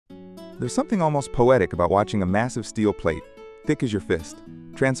There's something almost poetic about watching a massive steel plate, thick as your fist,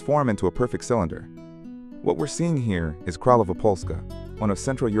 transform into a perfect cylinder. What we're seeing here is Kralowa Polska, one of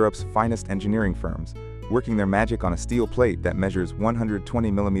Central Europe's finest engineering firms, working their magic on a steel plate that measures 120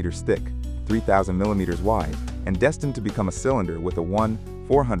 millimeters thick, 3,000 millimeters wide, and destined to become a cylinder with a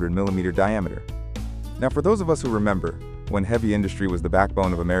 400 millimeter diameter. Now, for those of us who remember when heavy industry was the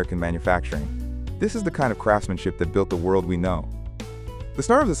backbone of American manufacturing, this is the kind of craftsmanship that built the world we know. The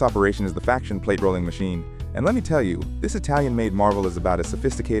star of this operation is the Faction plate rolling machine, and let me tell you, this Italian-made marvel is about as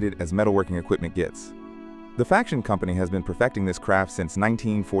sophisticated as metalworking equipment gets. The Faction company has been perfecting this craft since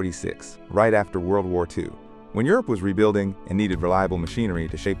 1946, right after World War II, when Europe was rebuilding and needed reliable machinery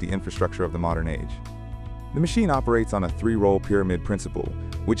to shape the infrastructure of the modern age. The machine operates on a 3-roll pyramid principle,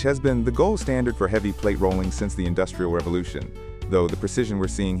 which has been the gold standard for heavy plate rolling since the Industrial Revolution, though the precision we're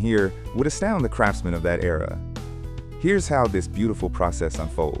seeing here would astound the craftsmen of that era. Here's how this beautiful process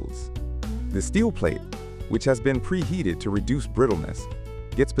unfolds. The steel plate, which has been preheated to reduce brittleness,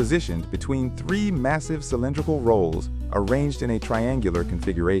 gets positioned between 3 massive cylindrical rolls arranged in a triangular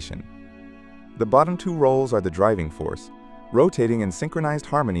configuration. The bottom 2 rolls are the driving force, rotating in synchronized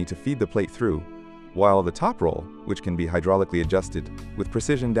harmony to feed the plate through, while the top roll, which can be hydraulically adjusted with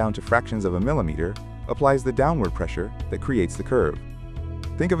precision down to fractions of a millimeter, applies the downward pressure that creates the curve.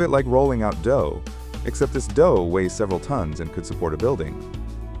 Think of it like rolling out dough, except this dough weighs several tons and could support a building.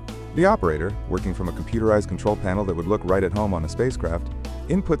 The operator, working from a computerized control panel that would look right at home on a spacecraft,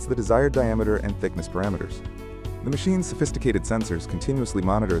 inputs the desired diameter and thickness parameters. The machine's sophisticated sensors continuously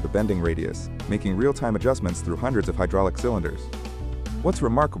monitor the bending radius, making real-time adjustments through hundreds of hydraulic cylinders. What's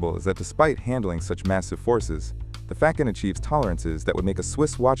remarkable is that despite handling such massive forces, the Faction achieves tolerances that would make a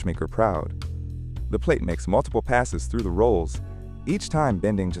Swiss watchmaker proud. The plate makes multiple passes through the rolls, each time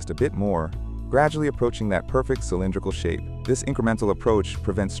bending just a bit more, gradually approaching that perfect cylindrical shape. This incremental approach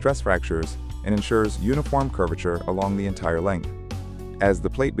prevents stress fractures and ensures uniform curvature along the entire length. As the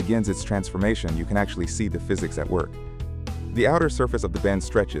plate begins its transformation, you can actually see the physics at work. The outer surface of the bend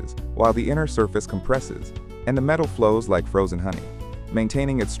stretches, while the inner surface compresses, and the metal flows like frozen honey,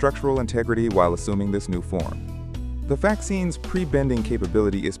 maintaining its structural integrity while assuming this new form. The Faction's pre-bending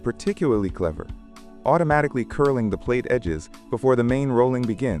capability is particularly clever, automatically curling the plate edges before the main rolling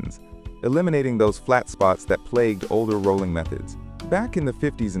begins, eliminating those flat spots that plagued older rolling methods. Back in the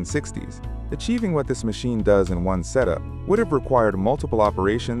 50s and 60s, achieving what this machine does in one setup would have required multiple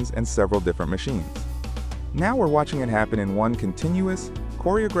operations and several different machines. Now we're watching it happen in one continuous,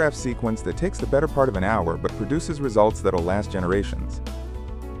 choreographed sequence that takes the better part of an hour but produces results that'll last generations.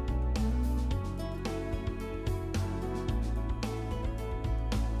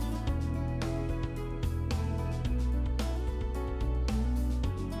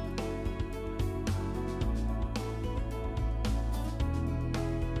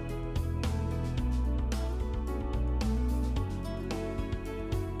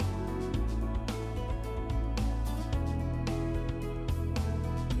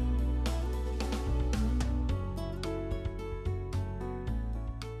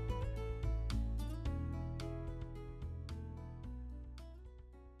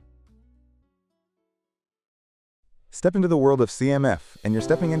 Step into the world of CMF, and you're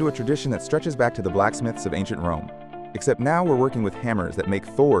stepping into a tradition that stretches back to the blacksmiths of ancient Rome. Except now we're working with hammers that make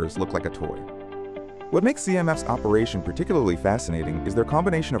Thors look like a toy. What makes CMF's operation particularly fascinating is their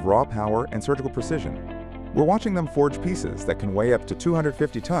combination of raw power and surgical precision. We're watching them forge pieces that can weigh up to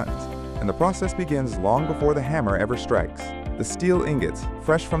 250 tons, and the process begins long before the hammer ever strikes. The steel ingots,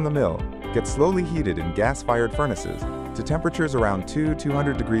 fresh from the mill, get slowly heated in gas-fired furnaces to temperatures around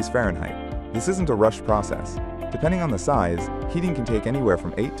 200 degrees Fahrenheit. This isn't a rushed process. Depending on the size, heating can take anywhere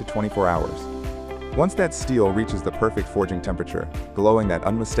from 8 to 24 hours. Once that steel reaches the perfect forging temperature, glowing that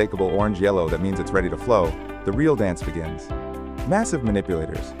unmistakable orange-yellow that means it's ready to flow, the real dance begins. Massive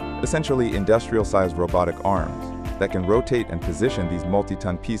manipulators, essentially industrial-sized robotic arms, that can rotate and position these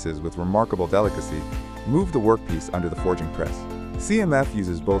multi-ton pieces with remarkable delicacy, move the workpiece under the forging press. CMF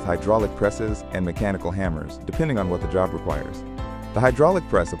uses both hydraulic presses and mechanical hammers, depending on what the job requires. The hydraulic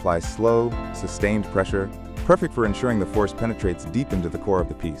press applies slow, sustained pressure, perfect for ensuring the force penetrates deep into the core of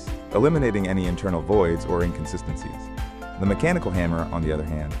the piece, eliminating any internal voids or inconsistencies. The mechanical hammer, on the other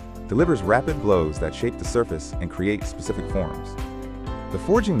hand, delivers rapid blows that shape the surface and create specific forms. The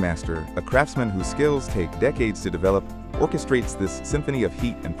forging master, a craftsman whose skills take decades to develop, orchestrates this symphony of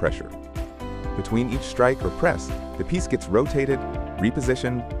heat and pressure. Between each strike or press, the piece gets rotated,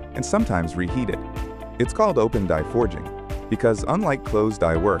 repositioned, and sometimes reheated. It's called open die forging, because unlike closed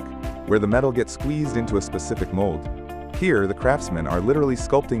die work, where the metal gets squeezed into a specific mold, here the craftsmen are literally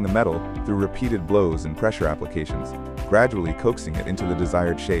sculpting the metal through repeated blows and pressure applications, gradually coaxing it into the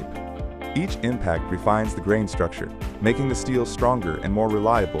desired shape. Each impact refines the grain structure, making the steel stronger and more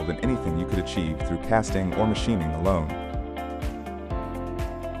reliable than anything you could achieve through casting or machining alone.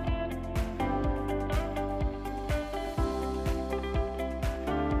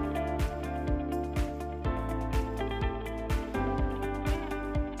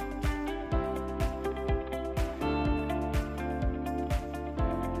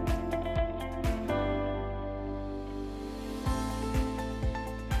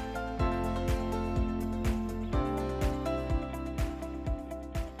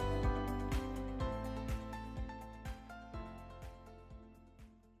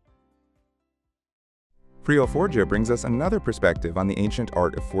 Frio Forgia brings us another perspective on the ancient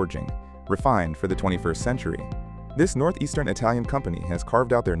art of forging, refined for the 21st century. This northeastern Italian company has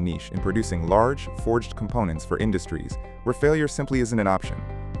carved out their niche in producing large, forged components for industries where failure simply isn't an option: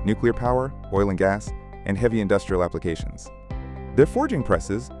 nuclear power, oil and gas, and heavy industrial applications. Their forging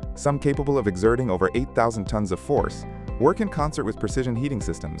presses, some capable of exerting over 8,000 tons of force, work in concert with precision heating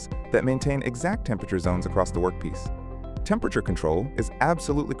systems that maintain exact temperature zones across the workpiece. Temperature control is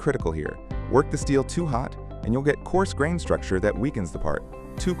absolutely critical here. Work the steel too hot, and you'll get coarse grain structure that weakens the part.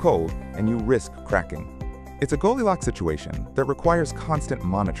 Too cold, and you risk cracking. It's a Goldilocks situation that requires constant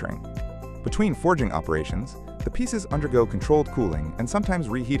monitoring. Between forging operations, the pieces undergo controlled cooling and sometimes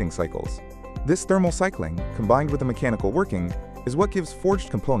reheating cycles. This thermal cycling, combined with the mechanical working, is what gives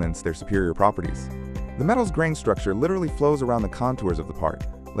forged components their superior properties. The metal's grain structure literally flows around the contours of the part,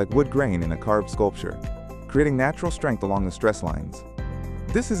 like wood grain in a carved sculpture, creating natural strength along the stress lines.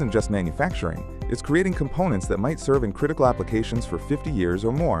 This isn't just manufacturing, it's creating components that might serve in critical applications for 50 years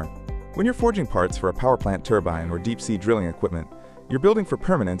or more. When you're forging parts for a power plant turbine or deep-sea drilling equipment, you're building for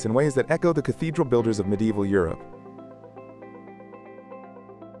permanence in ways that echo the cathedral builders of medieval Europe.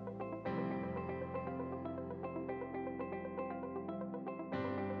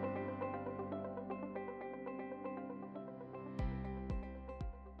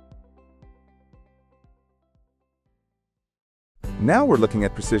 Now we're looking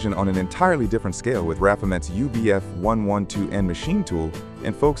at precision on an entirely different scale with Rafamet's UBF112N machine tool,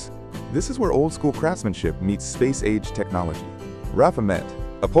 and folks, this is where old-school craftsmanship meets space-age technology. Rafamet,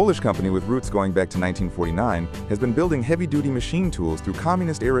 a Polish company with roots going back to 1949, has been building heavy-duty machine tools through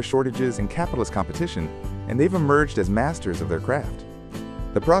communist-era shortages and capitalist competition, and they've emerged as masters of their craft.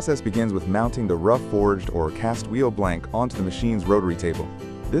 The process begins with mounting the rough forged or cast wheel blank onto the machine's rotary table.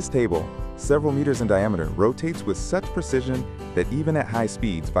 This table, several meters in diameter, rotates with such precision that even at high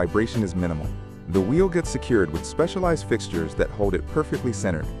speeds, vibration is minimal. The wheel gets secured with specialized fixtures that hold it perfectly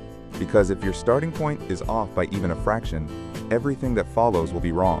centered, because if your starting point is off by even a fraction, everything that follows will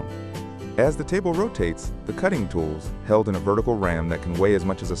be wrong. As the table rotates, the cutting tools, held in a vertical ram that can weigh as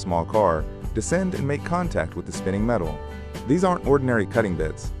much as a small car, descend and make contact with the spinning metal. These aren't ordinary cutting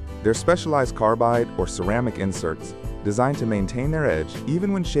bits. They're specialized carbide or ceramic inserts designed to maintain their edge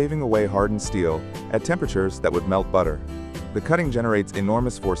even when shaving away hardened steel at temperatures that would melt butter. The cutting generates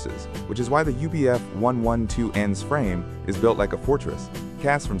enormous forces, which is why the UBF112N's frame is built like a fortress,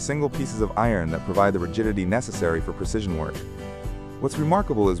 cast from single pieces of iron that provide the rigidity necessary for precision work. What's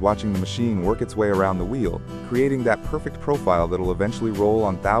remarkable is watching the machine work its way around the wheel, creating that perfect profile that'll eventually roll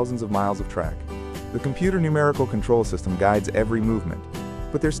on thousands of miles of track. The computer numerical control system guides every movement,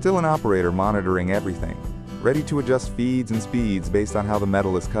 but there's still an operator monitoring everything, ready to adjust feeds and speeds based on how the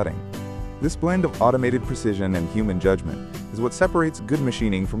metal is cutting. This blend of automated precision and human judgment is what separates good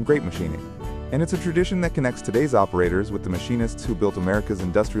machining from great machining. And it's a tradition that connects today's operators with the machinists who built America's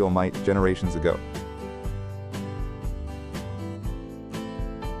industrial might generations ago.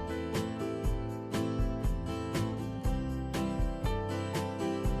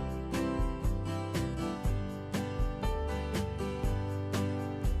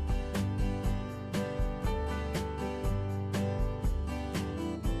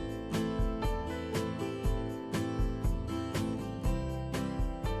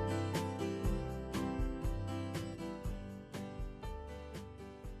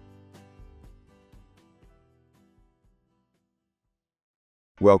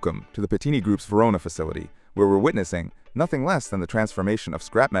 Welcome to the Pettini Group's Verona facility, where we're witnessing nothing less than the transformation of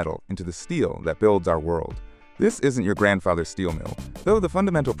scrap metal into the steel that builds our world. This isn't your grandfather's steel mill, though the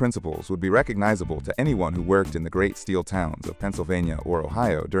fundamental principles would be recognizable to anyone who worked in the great steel towns of Pennsylvania or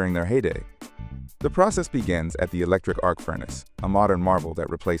Ohio during their heyday. The process begins at the electric arc furnace, a modern marvel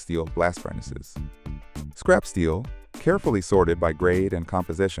that replaced the old blast furnaces. Scrap steel, carefully sorted by grade and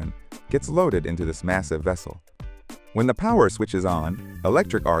composition, gets loaded into this massive vessel. When the power switch is on,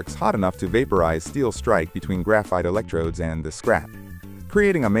 electric arcs hot enough to vaporize steel strike between graphite electrodes and the scrap,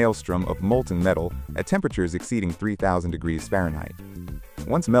 creating a maelstrom of molten metal at temperatures exceeding 3,000 degrees Fahrenheit.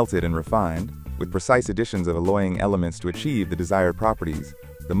 Once melted and refined, with precise additions of alloying elements to achieve the desired properties,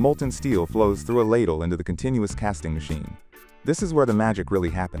 the molten steel flows through a ladle into the continuous casting machine. This is where the magic really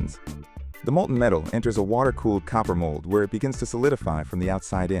happens. The molten metal enters a water-cooled copper mold where it begins to solidify from the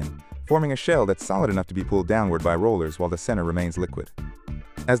outside in, forming a shell that's solid enough to be pulled downward by rollers while the center remains liquid.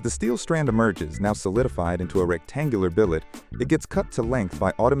 As the steel strand emerges, now solidified into a rectangular billet, it gets cut to length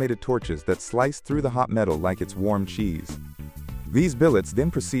by automated torches that slice through the hot metal like it's warm cheese. These billets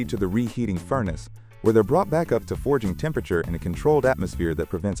then proceed to the reheating furnace, where they're brought back up to forging temperature in a controlled atmosphere that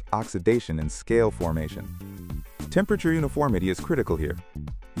prevents oxidation and scale formation. Temperature uniformity is critical here.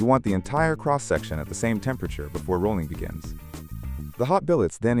 You want the entire cross-section at the same temperature before rolling begins. The hot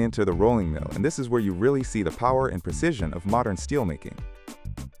billets then enter the rolling mill, and this is where you really see the power and precision of modern steelmaking.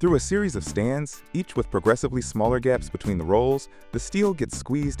 Through a series of stands, each with progressively smaller gaps between the rolls, the steel gets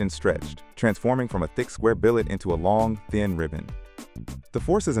squeezed and stretched, transforming from a thick square billet into a long, thin ribbon. The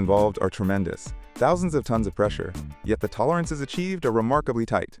forces involved are tremendous, thousands of tons of pressure, yet the tolerances achieved are remarkably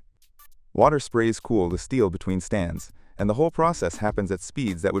tight. Water sprays cool the steel between stands, and the whole process happens at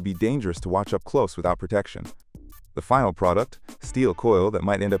speeds that would be dangerous to watch up close without protection. The final product, steel coil that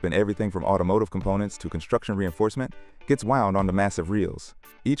might end up in everything from automotive components to construction reinforcement, gets wound onto massive reels.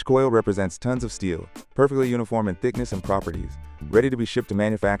 Each coil represents tons of steel, perfectly uniform in thickness and properties, ready to be shipped to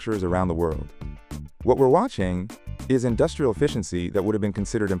manufacturers around the world. What we're watching is industrial efficiency that would have been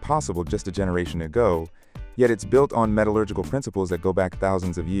considered impossible just a generation ago, yet it's built on metallurgical principles that go back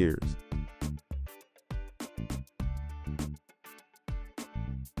thousands of years.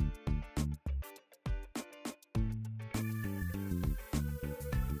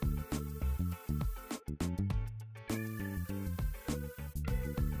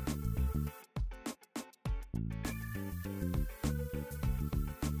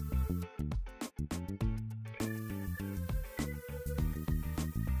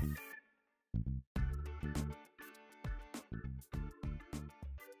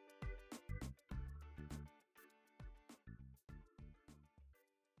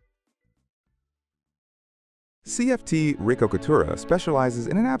 CFT Ricocoutura specializes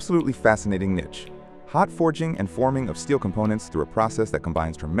in an absolutely fascinating niche: hot forging and forming of steel components through a process that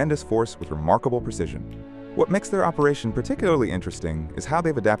combines tremendous force with remarkable precision. What makes their operation particularly interesting is how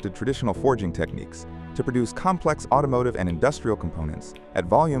they've adapted traditional forging techniques to produce complex automotive and industrial components at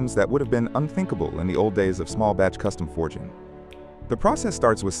volumes that would have been unthinkable in the old days of small batch custom forging. The process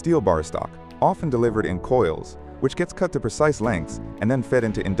starts with steel bar stock, often delivered in coils, which gets cut to precise lengths and then fed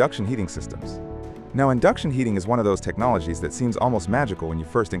into induction heating systems. Now, induction heating is one of those technologies that seems almost magical when you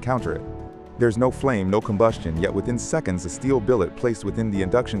first encounter it. There's no flame, no combustion, yet within seconds a steel billet placed within the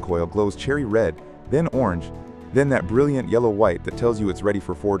induction coil glows cherry red, then orange, then that brilliant yellow-white that tells you it's ready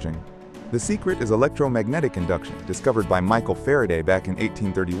for forging. The secret is electromagnetic induction, discovered by Michael Faraday back in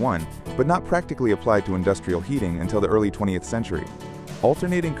 1831, but not practically applied to industrial heating until the early 20th century.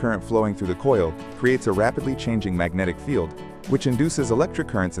 Alternating current flowing through the coil creates a rapidly changing magnetic field, which induces electric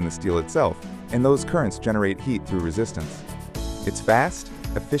currents in the steel itself, and those currents generate heat through resistance. It's fast,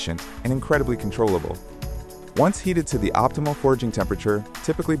 efficient, and incredibly controllable. Once heated to the optimal forging temperature,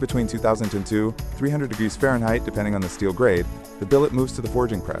 typically between 2002 to 300 degrees Fahrenheit depending on the steel grade, the billet moves to the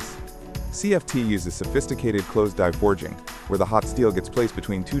forging press. CFT uses sophisticated closed die forging, where the hot steel gets placed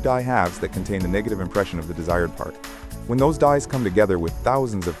between two die halves that contain the negative impression of the desired part. When those dies come together with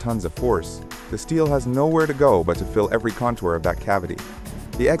thousands of tons of force, the steel has nowhere to go but to fill every contour of that cavity.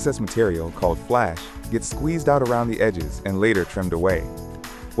 The excess material, called flash, gets squeezed out around the edges and later trimmed away.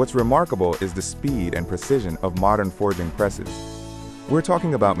 What's remarkable is the speed and precision of modern forging presses. We're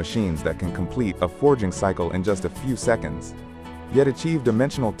talking about machines that can complete a forging cycle in just a few seconds, yet achieve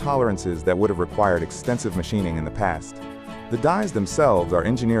dimensional tolerances that would have required extensive machining in the past. The dies themselves are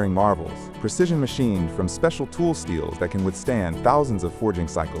engineering marvels, precision machined from special tool steels that can withstand thousands of forging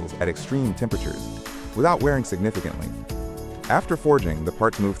cycles at extreme temperatures, without wearing significantly. After forging, the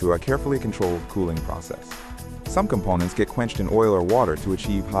parts move through a carefully controlled cooling process. Some components get quenched in oil or water to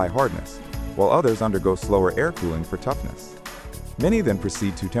achieve high hardness, while others undergo slower air cooling for toughness. Many then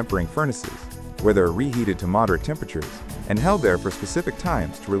proceed to tempering furnaces, where they're reheated to moderate temperatures and held there for specific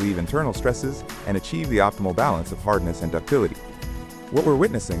times to relieve internal stresses and achieve the optimal balance of hardness and ductility. What we're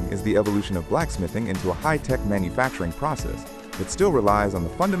witnessing is the evolution of blacksmithing into a high-tech manufacturing process that still relies on the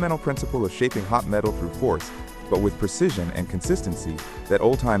fundamental principle of shaping hot metal through force, but with precision and consistency that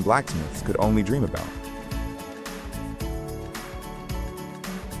old-time blacksmiths could only dream about.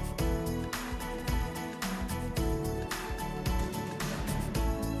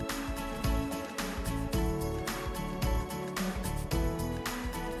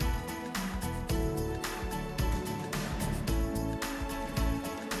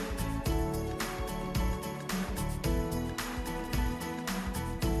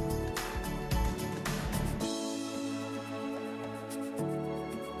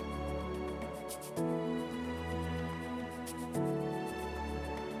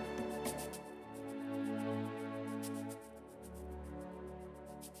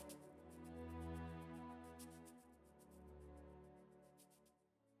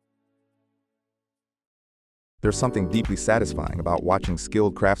 There's something deeply satisfying about watching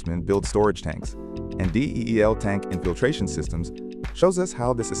skilled craftsmen build storage tanks, and DEEL tank infiltration systems shows us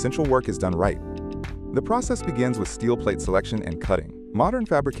how this essential work is done right. The process begins with steel plate selection and cutting. Modern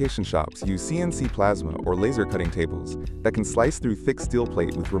fabrication shops use CNC plasma or laser cutting tables that can slice through thick steel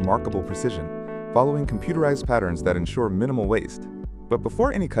plate with remarkable precision, following computerized patterns that ensure minimal waste. But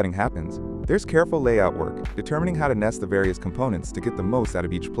before any cutting happens, there's careful layout work, determining how to nest the various components to get the most out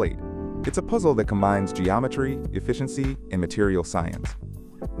of each plate. It's a puzzle that combines geometry, efficiency, and material science.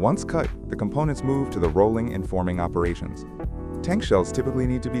 Once cut, the components move to the rolling and forming operations. Tank shells typically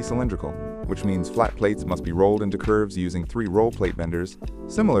need to be cylindrical, which means flat plates must be rolled into curves using 3 roll plate benders,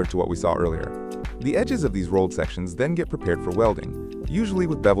 similar to what we saw earlier. The edges of these rolled sections then get prepared for welding, usually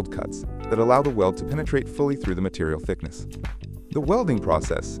with beveled cuts that allow the weld to penetrate fully through the material thickness. The welding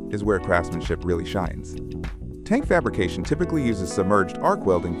process is where craftsmanship really shines. Tank fabrication typically uses submerged arc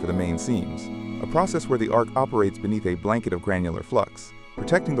welding for the main seams, a process where the arc operates beneath a blanket of granular flux,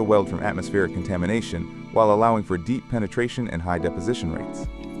 protecting the weld from atmospheric contamination while allowing for deep penetration and high deposition rates.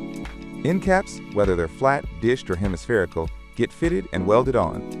 End caps, whether they're flat, dished, or hemispherical, get fitted and welded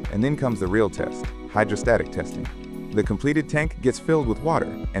on, and then comes the real test, hydrostatic testing. The completed tank gets filled with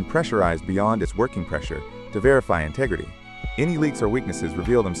water and pressurized beyond its working pressure to verify integrity. Any leaks or weaknesses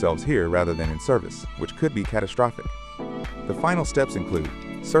reveal themselves here rather than in service, which could be catastrophic. The final steps include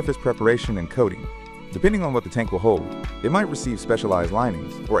surface preparation and coating. Depending on what the tank will hold, it might receive specialized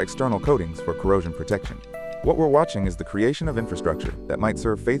linings or external coatings for corrosion protection. What we're watching is the creation of infrastructure that might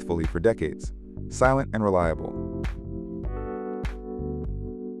serve faithfully for decades, silent and reliable.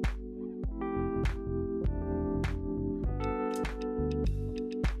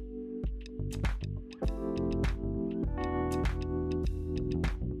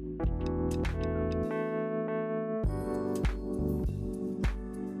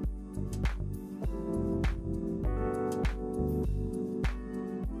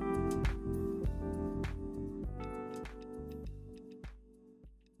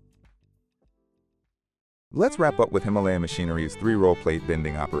 Let's wrap up with Himalaya Machinery's 3-roll plate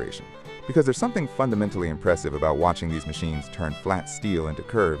bending operation, because there's something fundamentally impressive about watching these machines turn flat steel into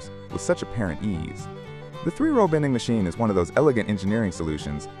curves with such apparent ease. The 3-roll bending machine is one of those elegant engineering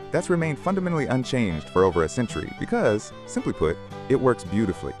solutions that's remained fundamentally unchanged for over a century because, simply put, it works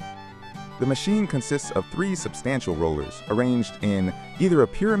beautifully. The machine consists of 3 substantial rollers arranged in either a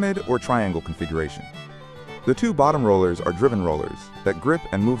pyramid or triangle configuration. The 2 bottom rollers are driven rollers that grip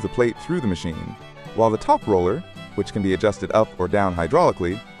and move the plate through the machine, while the top roller, which can be adjusted up or down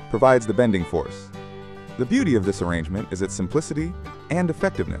hydraulically, provides the bending force. The beauty of this arrangement is its simplicity and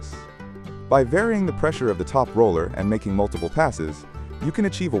effectiveness. By varying the pressure of the top roller and making multiple passes, you can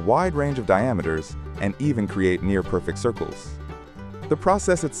achieve a wide range of diameters and even create near-perfect circles. The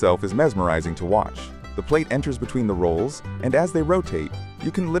process itself is mesmerizing to watch. The plate enters between the rolls, and as they rotate,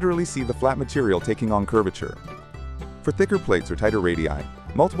 you can literally see the flat material taking on curvature. For thicker plates or tighter radii,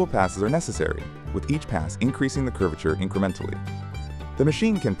 multiple passes are necessary, with each pass increasing the curvature incrementally. The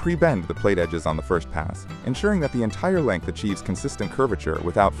machine can pre-bend the plate edges on the first pass, ensuring that the entire length achieves consistent curvature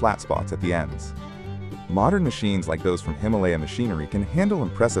without flat spots at the ends. Modern machines like those from Himalaya Machinery can handle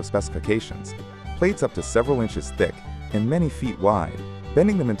impressive specifications, plates up to several inches thick and many feet wide,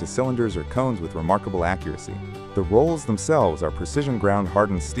 bending them into cylinders or cones with remarkable accuracy. The rolls themselves are precision ground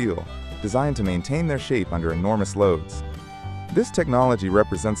hardened steel, designed to maintain their shape under enormous loads. This technology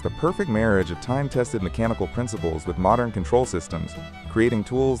represents the perfect marriage of time-tested mechanical principles with modern control systems, creating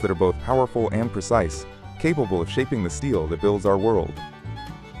tools that are both powerful and precise, capable of shaping the steel that builds our world.